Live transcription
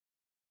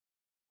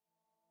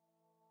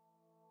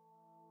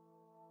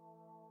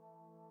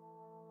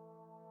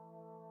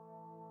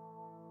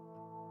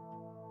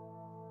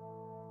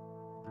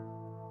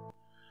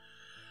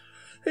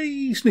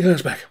Hey,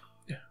 Sneekylinux back.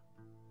 Yeah,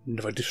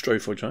 another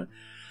distro for tonight.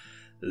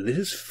 This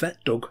is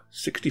Fatdog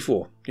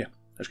 64. Yeah,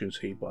 as you can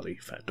see by the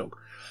Fatdog.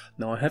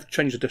 Now I have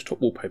changed the desktop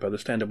wallpaper. The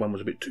standard one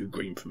was a bit too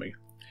green for me,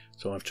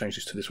 so I've changed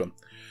this to this one.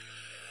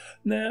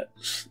 Now,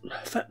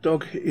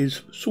 Fatdog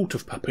is sort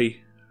of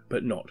puppy,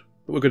 but not.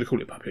 But we're going to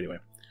call it puppy anyway.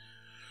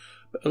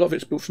 But a lot of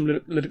it's built from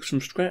Linux from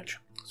scratch,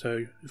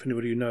 so if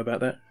anybody you know about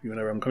that, you know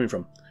where I'm coming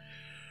from.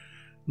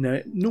 Now,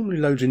 it normally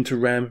loads into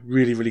RAM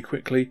really, really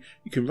quickly.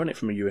 You can run it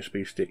from a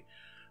USB stick,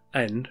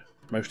 and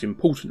most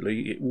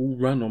importantly, it will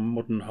run on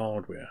modern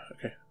hardware.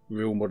 Okay,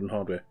 real modern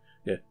hardware.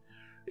 Yeah,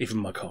 even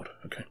my card.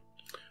 Okay,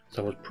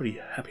 so I was pretty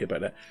happy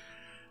about that.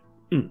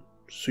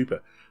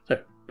 Super.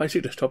 So,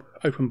 basic desktop,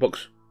 open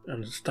box,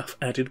 and stuff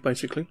added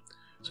basically.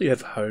 So you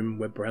have home,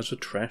 web browser,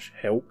 trash,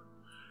 help.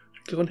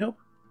 Click on help.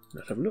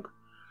 Let's have a look.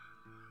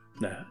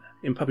 Now,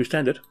 in Puppy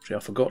Standard, see I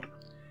forgot,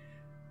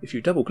 if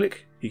you double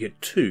click, you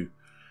get two.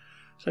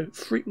 So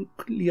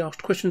frequently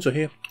asked questions are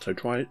here. So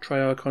try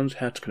icons,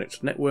 how to connect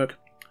to network,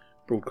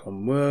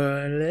 Broadcom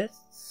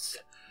wireless,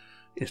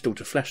 install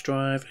to flash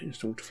drive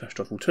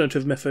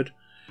alternative method,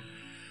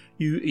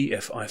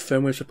 UEFI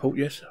firmware support.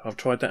 Yes, I've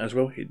tried that as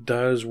well. It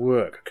does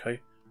work. Okay,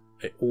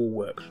 it all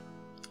works.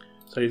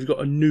 So if you've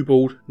got a new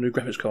board, new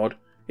graphics card,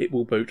 it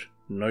will boot,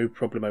 no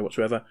problemo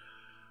whatsoever.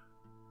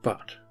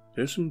 But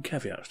there's some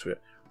caveats to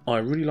it. I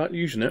really like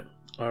using it.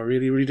 I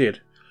really, really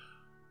did.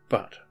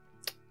 But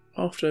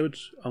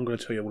afterwards, I'm going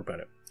to tell you all about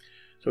it.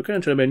 So we're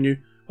going to the menu.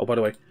 Oh, by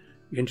the way,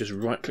 you can just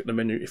right-click the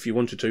menu if you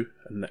wanted to,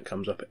 and that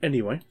comes up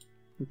anyway.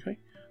 Okay,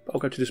 but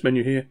I'll go to this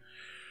menu here.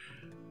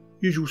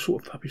 Usual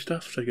sort of puppy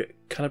stuff. So you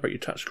get calibrate your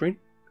touchscreen,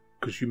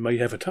 because you may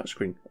have a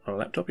touchscreen on a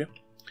laptop. Yeah.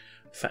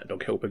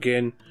 Fatdog help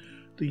again.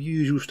 The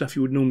usual stuff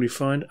you would normally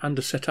find.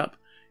 Under setup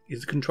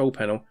is the control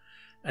panel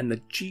and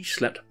the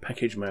G-Slapped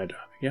package manager.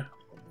 Yeah,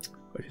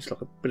 it's like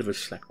a bit of a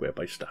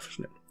Slackware-based stuff,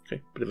 isn't it?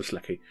 Okay, bit of a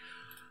slacky.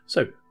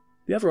 So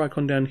the other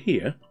icon down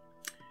here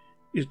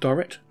is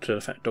direct to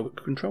the Fatdog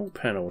control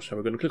panel. So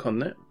we're going to click on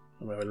that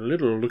and we'll have a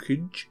little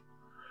lookage.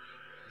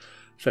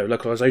 So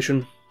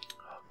localization,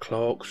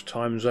 clocks,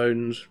 time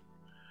zones,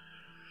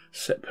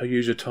 set per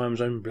user time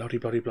zone, bloody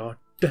blah.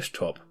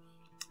 Desktop,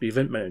 the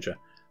event manager,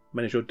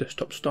 manage your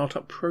desktop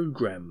startup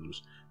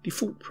programs,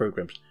 default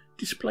programs,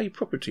 display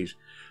properties.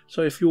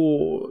 So if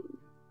your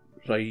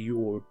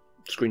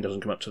screen doesn't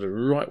come up to the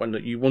right one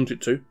that you want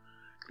it to,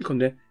 click on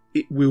there,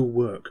 it will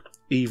work,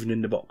 even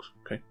in the box.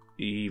 Okay,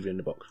 even in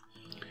the box.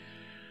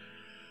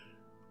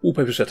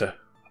 Wallpaper setter.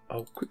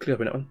 I'll quickly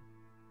open that one.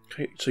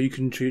 Okay, so you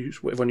can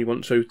choose whatever one you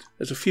want to.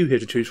 There's a few here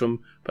to choose from,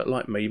 but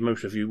like me,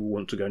 most of you will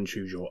want to go and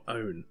choose your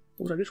own.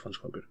 Although this one's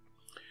quite good.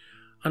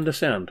 Under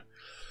sound.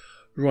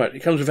 Right,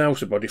 it comes with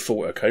Alsa by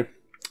default, okay?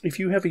 If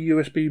you have a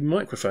USB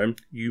microphone,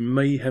 you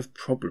may have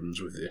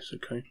problems with this,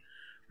 okay?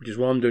 Which is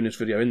why I'm doing this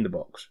video in the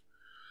box.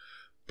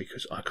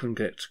 Because I couldn't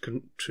get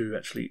to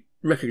actually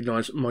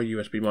recognise my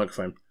USB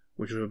microphone,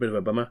 which was a bit of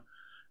a bummer.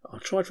 I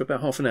tried for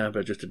about half an hour, but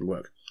it just didn't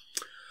work.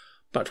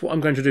 But what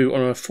I'm going to do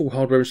on a full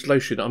hardware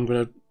installation, I'm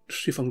going to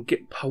see if I can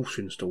get Pulse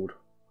installed.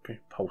 Okay,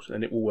 Pulse,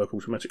 and it will work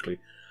automatically,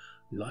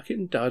 like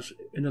it does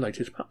in the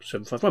latest PUP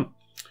 751.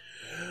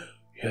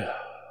 Yeah.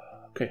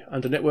 Okay,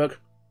 under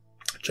network,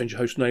 change your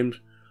host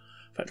names.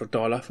 Factor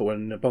dialer for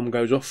when the bomb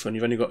goes off and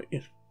you've only got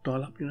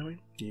dial up, you know what I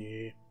mean?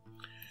 Yeah.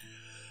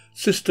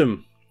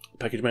 System,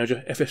 package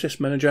manager,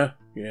 FSS manager,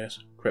 yes.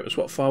 Create a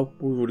swap file.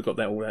 We've already got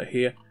that all out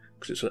here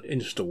because it's an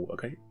install,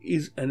 okay?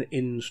 Is an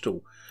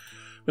install.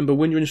 Remember,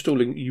 when you're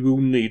installing, you will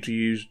need to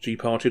use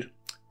gparted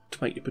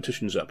to make your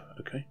partitions up,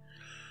 okay?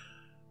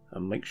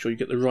 And make sure you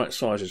get the right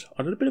sizes.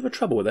 I had a bit of a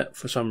trouble with that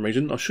for some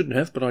reason. I shouldn't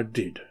have, but I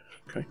did,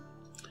 okay?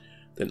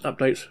 Then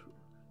updates.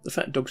 The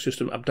Fatdog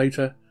system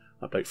updater,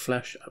 update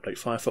Flash, update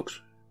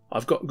Firefox.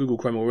 I've got Google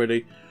Chrome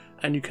already,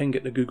 and you can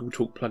get the Google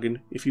Talk plugin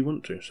if you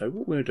want to. So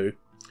what we're going to do,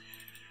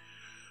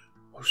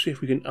 we'll see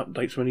if we can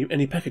update some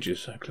any packages.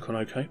 So click on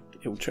OK.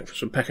 It will check for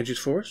some packages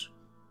for us.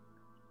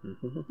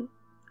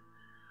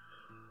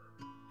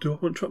 Do I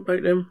want to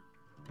update them?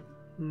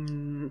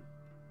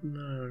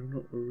 No,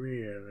 not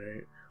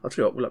really. I'll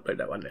tell you what, we'll update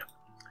that one now.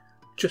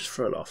 Just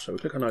for a laugh. So we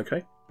click on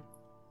OK.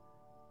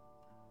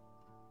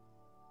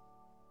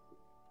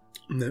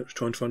 Now it's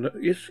trying to find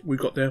out. Yes, we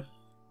got there.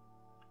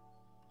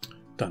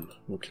 Done.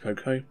 We'll click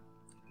OK.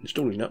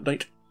 Installing the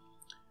update.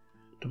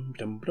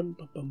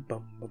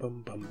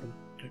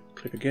 Okay,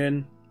 click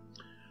again.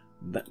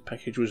 That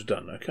package was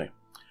done. Okay.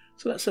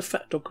 So that's the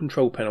Fatdog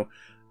control panel.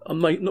 I'm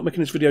not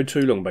making this video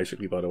too long,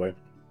 basically, by the way,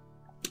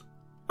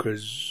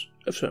 because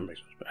of certain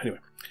reasons. But anyway.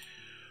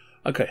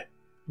 Okay.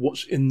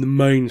 What's in the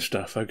main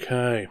stuff?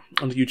 Okay.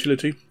 Under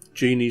utility,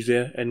 Genie's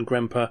there,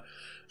 ngrandpa,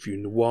 View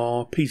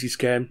Noir, PC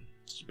Scan.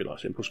 It's a bit like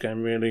Simple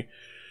Scan, really.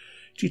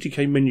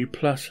 GTK Menu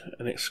Plus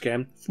and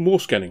Xscan for more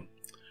scanning.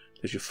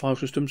 There's your file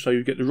system, so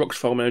you get the ROX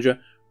file manager.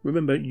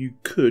 Remember, you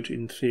could,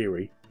 in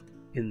theory,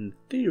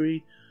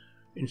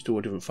 install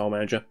a different file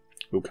manager.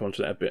 We'll come on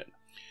to that a bit.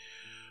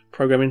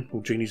 Programming,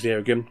 well, Genie's there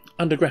again.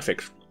 Under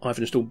graphics, I've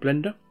installed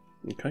Blender.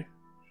 Okay.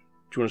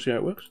 Do you want to see how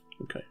it works?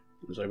 Okay.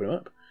 Let's open it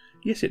up.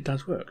 Yes, it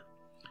does work.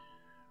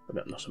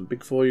 got that nice and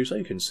big for you so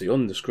you can see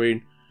on the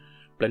screen.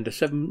 Blender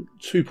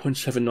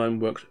 2.79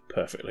 works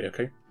perfectly,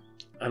 okay?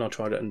 And I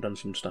tried it and done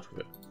some stuff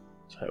with it.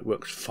 So it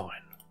works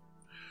fine.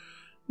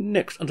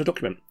 Next, under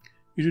document,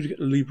 you do get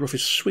the LibreOffice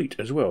suite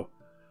as well.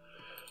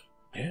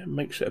 Yeah, it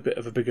makes it a bit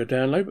of a bigger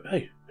download, but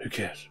hey, who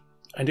cares?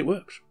 And it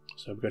works.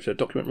 So we go to the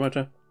document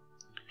writer.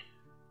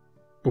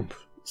 Boom.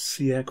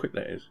 See how quick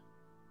that is.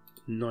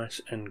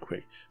 Nice and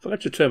quick. If I go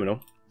to the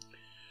terminal,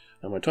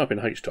 I'm going to type in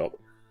htop,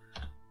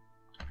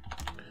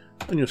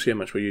 and you'll see how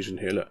much we're using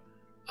here. Look,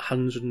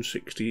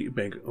 160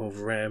 meg of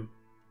RAM.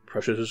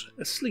 Processors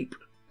asleep,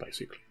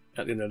 basically,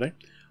 at the end of the day.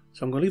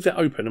 So I'm going to leave that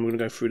open, and I'm going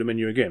to go through the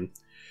menu again.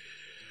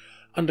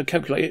 Under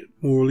calculator,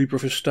 more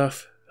LibreOffice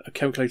stuff, a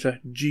calculator,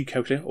 G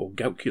calculator, or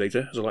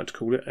calculator as I like to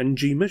call it, and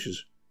G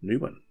measures. New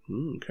one.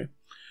 Okay.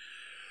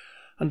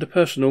 Under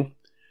personal,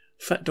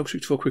 Fatdog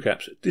 64 quick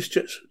apps. This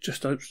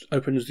just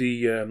opens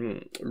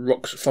the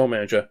Rocks file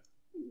manager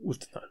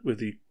with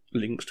the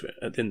links to it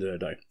at the end of the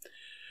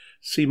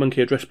day.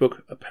 Monkey address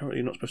book.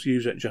 Apparently not supposed to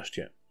use that just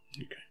yet.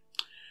 Okay.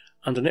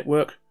 Under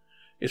network,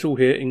 it's all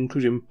here,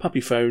 including Puppy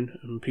Phone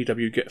and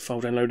PW Get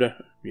File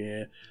Downloader.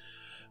 Yeah.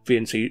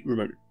 VNC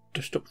Remote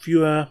Desktop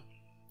Viewer,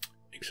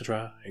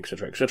 etc.,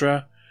 etc.,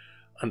 etc.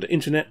 Under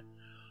internet,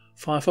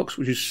 Firefox,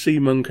 which is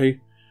Monkey,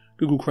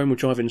 Google Chrome,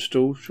 which I've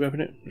installed. Should we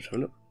open it? Let's have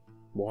a look.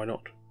 Why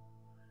not?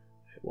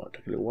 It might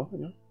take a little while.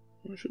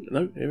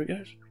 No, here it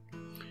goes.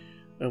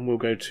 And we'll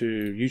go to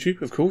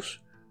YouTube, of course,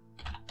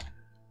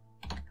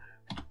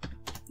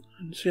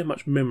 and see how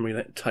much memory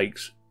that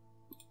takes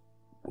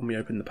when we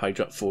open the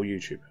page up for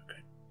YouTube. Okay.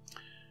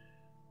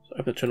 So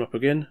open the channel up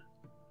again.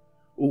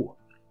 Oh,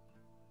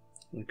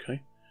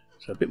 okay.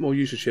 So a bit more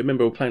usage here.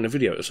 Remember, we're playing a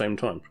video at the same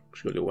time.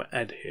 We've got a little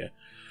ad here.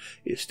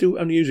 It's still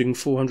only using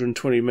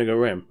 420 mega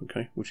RAM,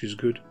 okay, which is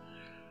good.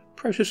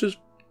 Processors,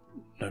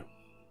 no,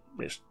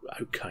 it's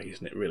okay,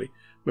 isn't it, really?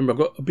 Remember, I've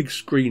got a big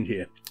screen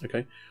here,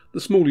 okay?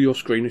 The smaller your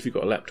screen, if you've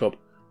got a laptop,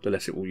 the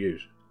less it will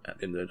use at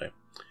the end of the day.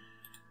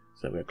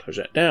 So I'm going to close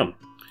that down.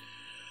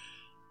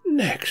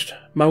 Next,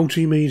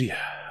 multimedia.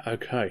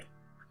 Okay.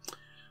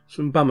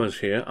 Some bummers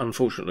here,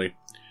 unfortunately.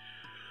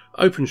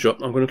 Open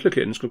shot, I'm going to click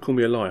it and it's going to call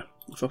me a liar.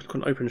 If I click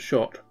on open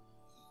shot,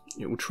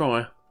 it will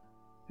try.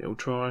 It will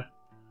try.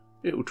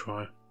 It will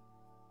try.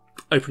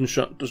 Open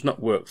shot does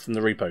not work from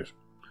the repos,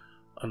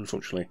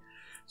 unfortunately.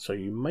 So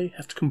you may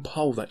have to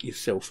compile that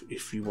yourself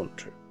if you want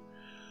to.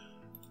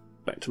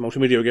 Back to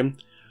multimedia again.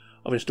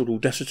 I've installed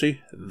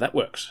Audacity. That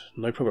works.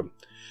 No problem.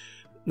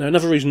 Now,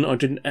 another reason I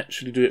didn't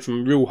actually do it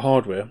from real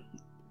hardware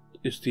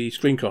is the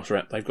screencaster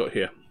app they've got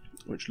here,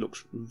 which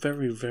looks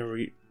very,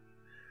 very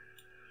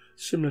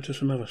similar to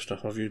some other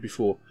stuff I've used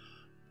before.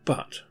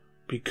 But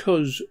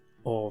because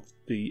of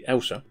the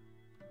ELSA,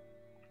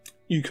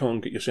 you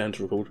can't get your sound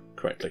to record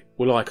correctly.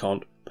 Well, I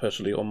can't,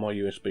 personally, on my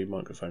USB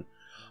microphone.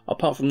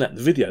 Apart from that,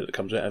 the video that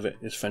comes out of it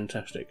is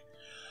fantastic.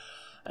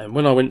 And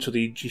when I went to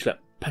the GSLAP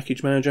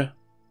package manager,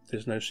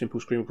 there's no simple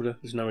screen recorder,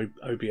 there's no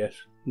OBS,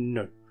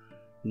 no,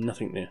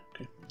 nothing there.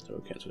 Okay, so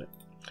we'll cancel it.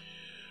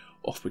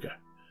 Off we go.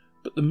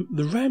 But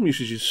the RAM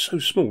usage is so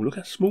small, look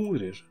how small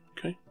it is.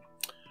 Okay.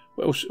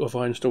 What else have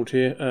I installed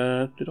here?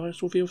 Did I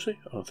install VLC?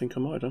 I think I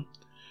might have done.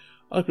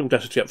 I'll open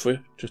Audacity up for you,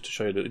 just to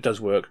show you that it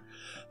does work.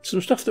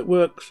 Some stuff that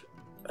works,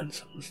 and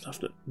some stuff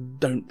that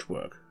don't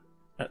work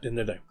at the end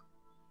of the day.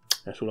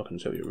 That's all I can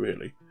tell you,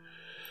 really.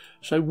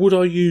 So, would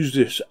I use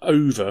this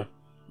over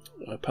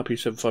Puppy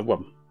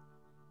 751?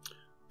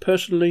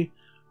 Personally,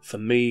 for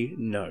me,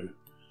 no.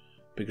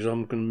 Because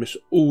I'm going to miss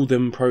all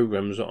them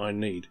programs that I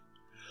need.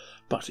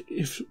 But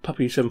if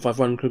Puppy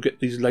 751 could get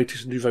these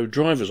latest Nouveau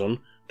drivers on,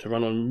 to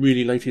run on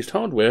really latest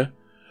hardware,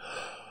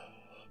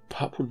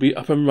 Pup would be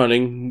up and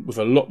running with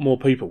a lot more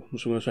people,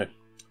 that's what I'm going to say.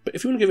 But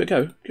if you want to give it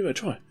a go, give it a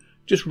try.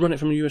 Just run it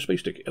from a USB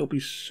stick. It'll be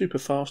super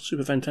fast,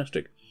 super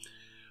fantastic.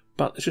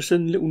 But it's just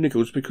in little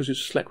niggles because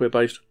it's Slackware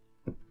based.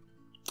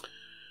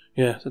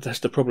 Yeah, that's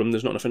the problem.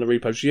 There's not enough in the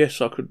repos.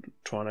 Yes, I could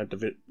try and add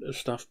the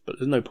stuff, but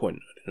there's no point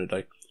at the end of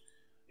the day.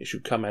 It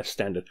should come as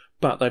standard.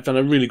 But they've done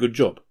a really good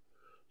job.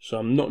 So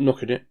I'm not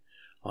knocking it.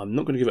 I'm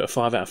not going to give it a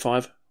 5 out of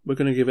 5. We're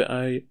going to give it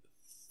a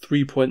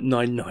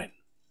 3.99.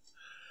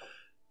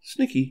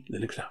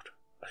 Sneekylinux out.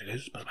 Bye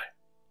bye.